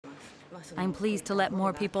I'm pleased to let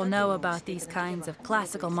more people know about these kinds of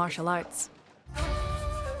classical martial arts.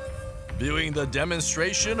 Viewing the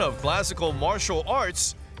demonstration of classical martial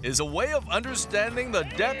arts is a way of understanding the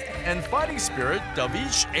depth and fighting spirit of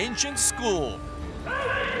each ancient school.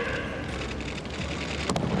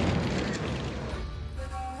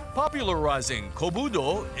 Popularizing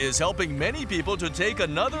kobudo is helping many people to take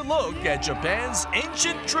another look at Japan's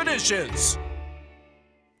ancient traditions.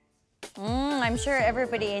 I'm sure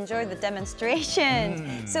everybody enjoyed the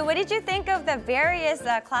demonstration. So what did you think of the various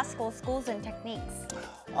classical schools and techniques?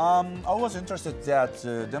 I was interested that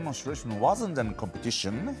demonstration wasn't a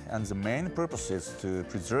competition, and the main purpose is to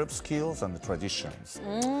preserve skills and traditions.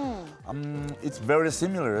 It's very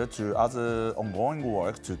similar to other ongoing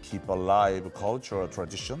work to keep alive cultural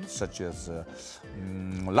traditions such as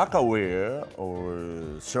lacquerware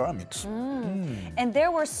or ceramics. And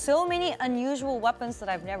there were so many unusual weapons that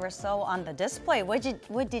I've never saw on the display. What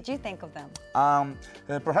did you think of them?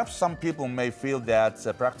 Perhaps some people may feel that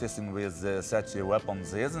practicing with such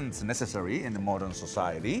weapons isn't necessary in the modern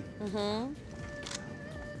society.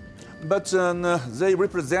 But they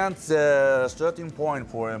represent the starting point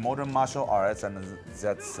for modern martial arts, and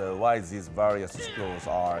that's why these various schools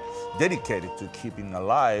are dedicated to keeping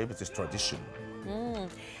alive this tradition.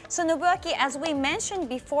 So Nobuaki, as we mentioned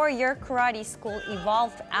before, your karate school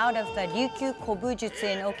evolved out of the Ryukyu Kobujutsu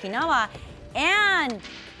in Okinawa, and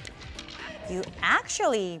you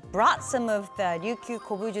actually brought some of the Ryukyu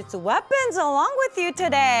Kobujutsu weapons along with you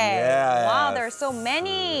today. Yes. Wow, there are so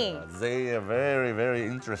many. They are very, very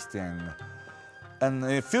interesting. And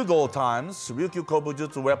in feudal times, Ryukyu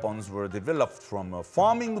Kobujutsu weapons were developed from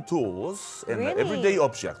farming tools and everyday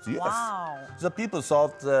objects. Yes. Wow. The people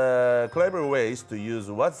sought clever ways to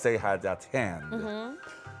use what they had at hand.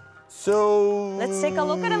 So Let's take a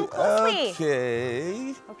look at them closely.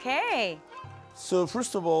 Okay. Okay. So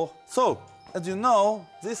first of all, as you know,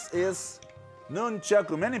 this is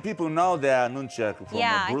nunchaku. Many people know that nunchaku from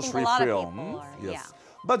Yeah, the Bruce I think Lee a lot film. of people are, Yes. yeah.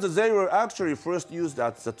 But they were actually first used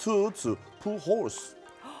as a tool to pull horse.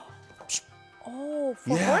 Oh,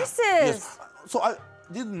 for Yeah, horses. Yes. So I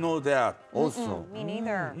didn't know that also. Me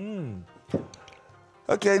neither.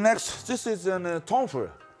 Okay, next, this is a tonfa.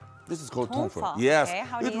 This is called tonfa. Tonfa, Yes, okay,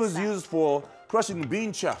 how do it you was use that? used for crushing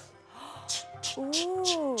bean chaff.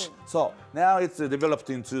 Ooh. So now it's developed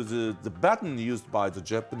into the baton used by the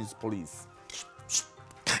Japanese police.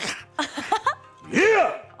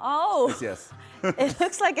 Yeah! Oh, Yes. it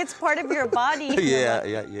looks like it's part of your body. Yeah.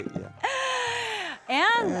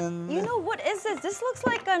 And you know, what is this? This looks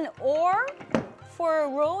like an oar for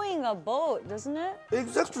rowing a boat, doesn't it?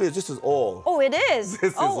 Exactly, this is all. Oh, it is?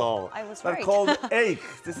 This is all. I was That's right. called ache.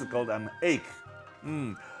 This is called an ache.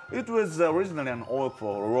 It was originally an oar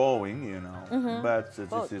for rowing, you know, but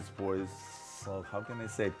this is for, so how can I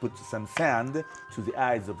say, put some sand to the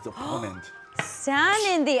eyes of the opponent. Sand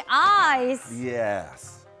in the eyes.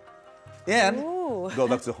 Yes. And go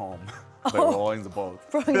back to home by rowing the boat.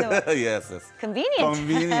 Yes. Convenient.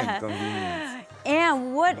 Convenient.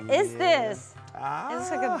 And what is this? It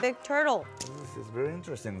looks like a big turtle. This is very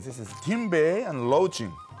interesting. This is timbe and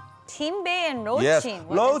lochin. Timbe and rochin. Yes,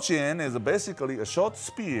 lochin is basically a short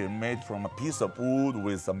spear made from a piece of wood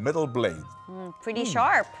with a metal blade. Pretty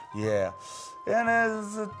sharp. Yeah, and as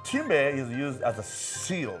timbe is used as a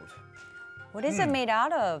shield. What is it made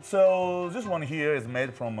out of? So this one here is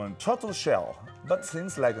made from a turtle shell, but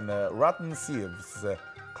things like the rotten sieves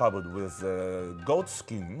covered with goat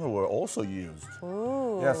skin were also used.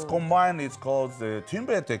 Ooh. Yes, combined it's called the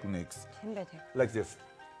timbe techniques. Timbe technique. Like this.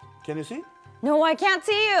 Can you see? No, I can't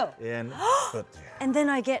see you. And And then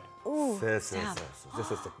I get, ooh, This stab. is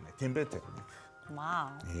technique, timbe technique.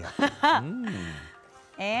 Wow. Yeah.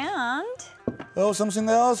 And? Oh, something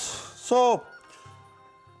else. So,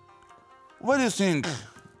 where do you think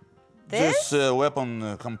this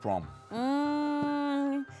weapon come from?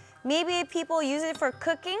 Maybe people use it for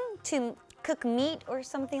cooking, to cook meat or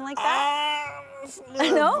something like that?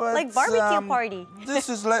 No? Like barbecue party. This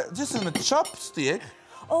is a chopstick.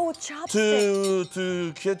 Oh, chopstick.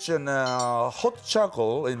 To catch hot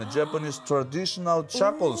charcoal in a Japanese traditional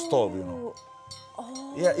charcoal stove, you know.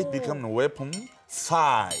 Oh. Yeah, it became a weapon.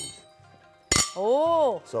 Sai.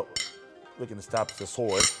 Oh. So we can stop the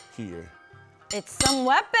sword here. It's some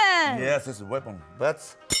weapon. Yes, it's a weapon, but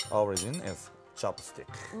origin is chopstick.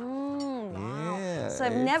 Wow. Yeah, So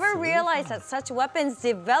I've never realized that such weapons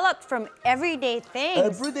developed from everyday things.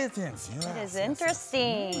 Everyday things, yes. It is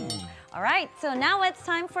interesting. All right, so now it's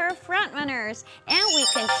time for front runners. And we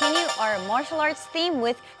continue our martial arts theme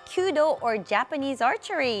with Judo or Japanese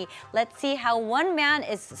archery. Let's see how one man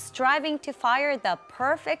is striving to fire the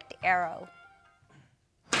perfect arrow.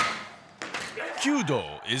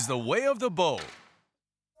 Judo is the way of the bow.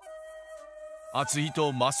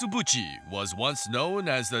 Arts② Masubuchi was once known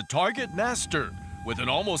as the target master with an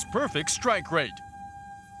almost perfect strike rate.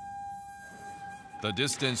 The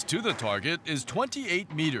distance to the target is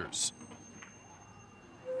 28 meters.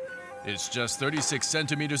 It's just 36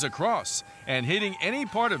 centimeters across, and hitting any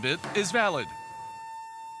part of it is valid.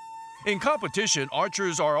 In competition,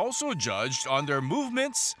 archers are also judged on their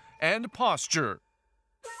movements and posture.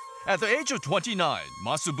 At the age of 29,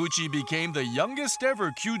 Masubuchi became the youngest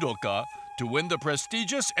ever judoka to win the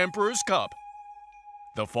prestigious Emperor's Cup.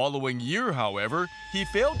 The following year, however, he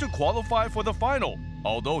failed to qualify for the final,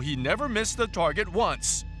 although he never missed the target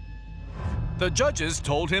once. The judges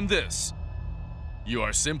told him this: "You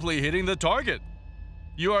are simply hitting the target.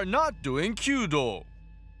 You are not doing judo."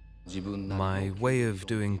 My way of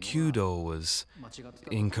doing judo was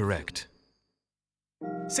incorrect.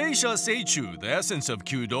 Seisha Seichu, the essence of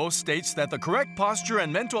judo, states that the correct posture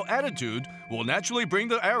and mental attitude will naturally bring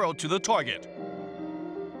the arrow to the target.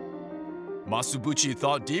 Masubuchi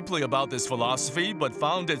thought deeply about this philosophy, but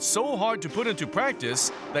found it so hard to put into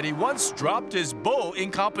practice that he once dropped his bow in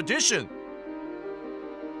competition.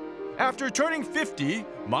 After turning 50,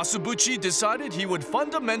 Masubuchi decided he would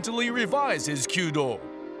fundamentally revise his judo.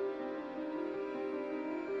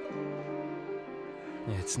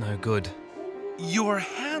 It's no good. Your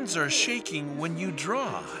hands are shaking when you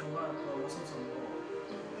draw.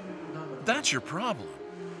 That's your problem.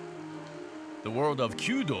 The world of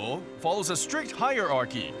judo follows a strict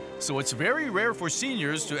hierarchy, so it's very rare for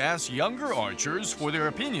seniors to ask younger archers for their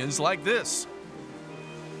opinions like this.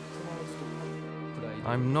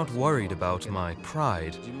 I'm not worried about my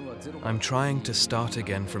pride. I'm trying to start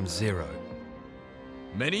again from zero.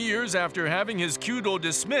 Many years after having his judo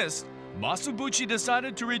dismissed, Masubuchi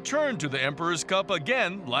decided to return to the Emperor's Cup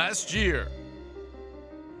again last year.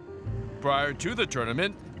 Prior to the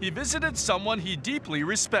tournament, he visited someone he deeply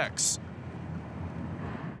respects.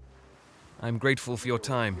 I'm grateful for your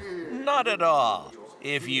time. Not at all,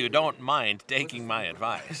 if you don't mind taking my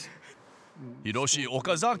advice. Hiroshi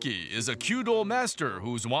Okazaki is a judo master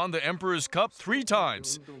who's won the Emperor's Cup 3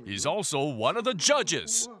 times. He's also one of the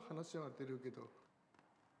judges.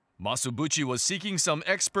 Masubuchi was seeking some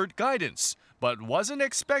expert guidance, but wasn't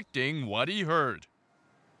expecting what he heard.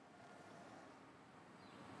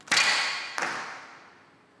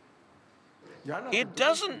 It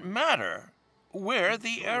doesn't matter where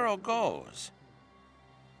the arrow goes.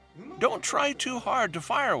 Don't try too hard to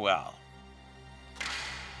fire well.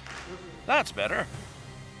 That's better.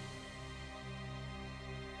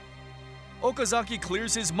 Okazaki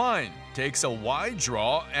clears his mind, takes a wide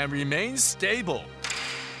draw, and remains stable.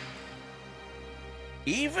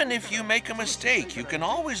 Even if you make a mistake, you can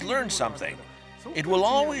always learn something. It will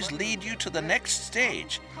always lead you to the next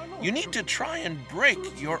stage. You need to try and break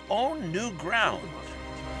your own new ground.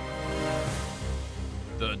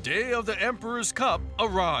 The day of the Emperor's Cup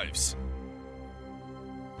arrives.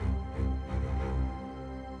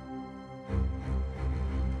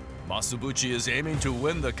 Masubuchi is aiming to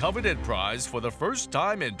win the coveted prize for the first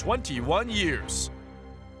time in 21 years.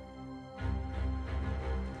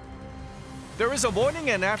 There is a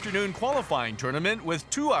morning and afternoon qualifying tournament with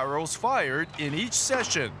 2 arrows fired in each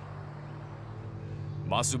session.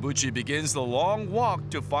 Masubuchi begins the long walk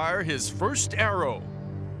to fire his first arrow.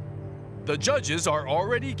 The judges are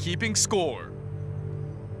already keeping score.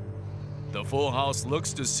 The full house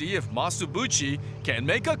looks to see if Masubuchi can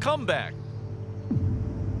make a comeback.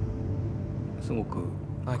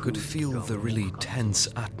 I could feel the really tense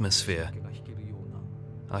atmosphere.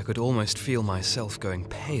 I could almost feel myself going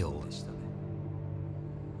pale.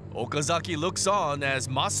 Okazaki looks on as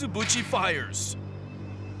Masubuchi fires.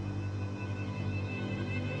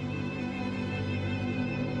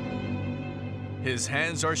 His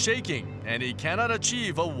hands are shaking, and he cannot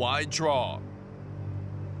achieve a wide draw.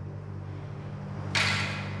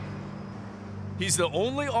 He's the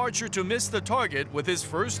only archer to miss the target with his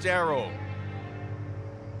first arrow.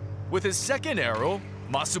 With his second arrow,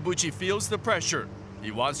 Masubuchi feels the pressure. He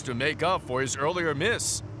wants to make up for his earlier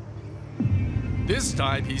miss. This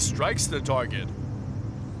time, he strikes the target.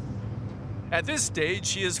 At this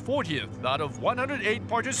stage, he is 40th out of 108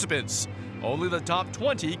 participants. Only the top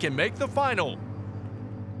 20 can make the final.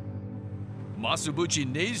 Masubuchi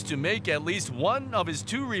needs to make at least one of his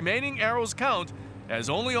 2 remaining arrows count, as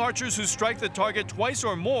only archers who strike the target twice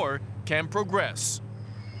or more can progress.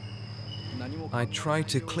 I tried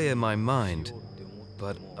to clear my mind,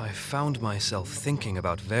 but I found myself thinking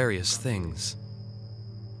about various things.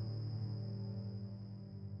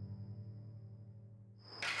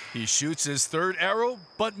 He shoots his third arrow,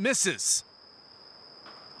 but misses.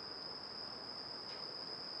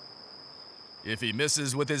 If he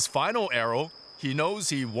misses with his final arrow, he knows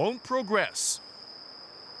he won't progress.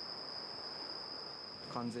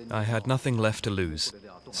 I had nothing left to lose,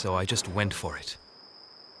 so I just went for it.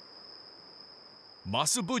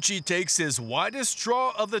 Masubuchi takes his widest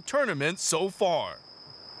draw of the tournament so far.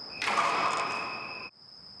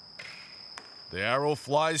 The arrow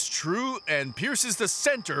flies true and pierces the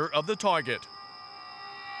center of the target.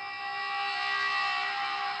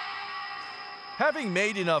 Having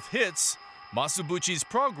made enough hits, Masubuchi's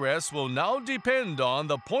progress will now depend on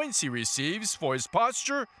the points he receives for his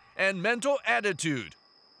posture and mental attitude.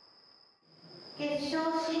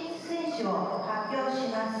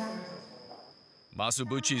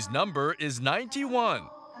 Masubuchi's number is 91.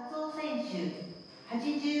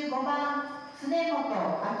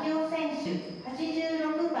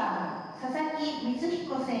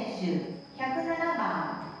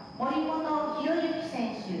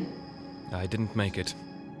 I didn't make it.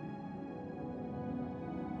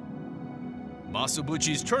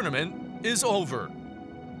 Masubuchi's tournament is over.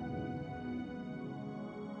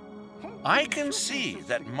 I can see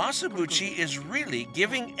that Masubuchi is really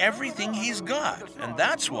giving everything he's got, and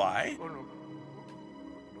that's why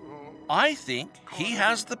I think he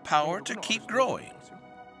has the power to keep growing.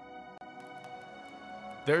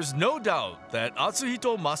 There's no doubt that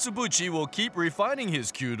Atsuhito Masubuchi will keep refining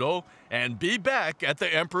his Kyudo and be back at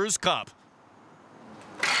the Emperor's Cup.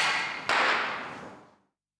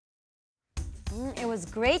 It was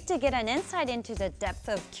great to get an insight into the depth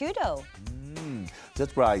of Kyudo.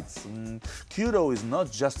 That's right. Kyudo is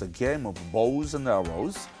not just a game of bows and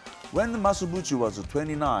arrows. When Masubuchi was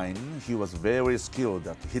 29, he was very skilled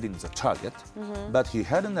at hitting the target, but he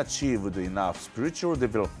hadn't achieved enough spiritual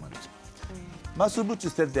development. Masubuchi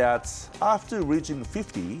said that after reaching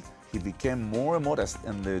 50, he became more modest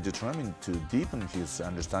and determined to deepen his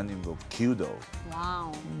understanding of Kyudo.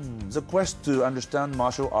 Wow. The quest to understand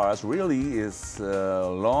martial arts really is a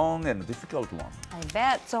long and difficult one. I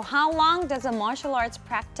bet. So how long does a martial arts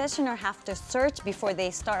practitioner have to search before they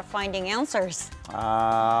start finding answers?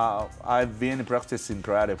 I've been practicing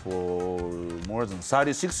karate for more than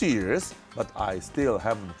 36 years, but I still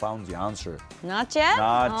haven't found the answer. Not yet?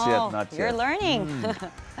 Not yet. You're learning.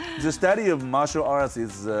 The study of martial arts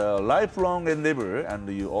is a lifelong endeavor, and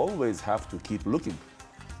you always have to keep looking.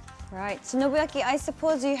 Right. So Nobuyuki, I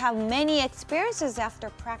suppose you have many experiences after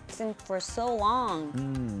practicing for so long.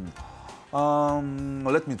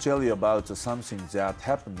 Let me tell you about something that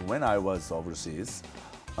happened when I was overseas.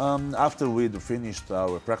 After we'd finished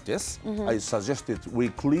our practice, I suggested we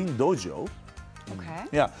clean dojo. Okay.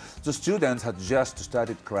 Yeah, the students had just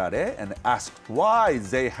started karate and asked why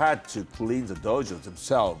they had to clean the dojo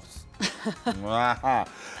themselves.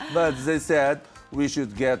 But they said we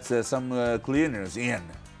should get some cleaners in.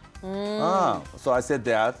 So I said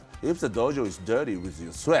that if the dojo is dirty with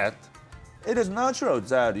your sweat, it is natural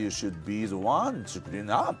that you should be the one to clean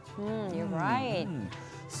up. You're right.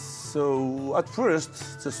 So at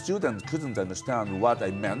first, the students couldn't understand what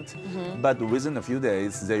I meant, but within a few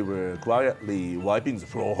days, they were quietly wiping the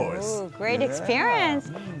floors. Ooh, great experience.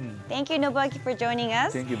 Thank you, Nobuyuki, for joining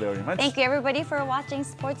us. Thank you very much. Thank you, everybody, for watching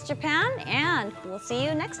Sports Japan, and we'll see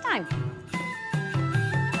you next time.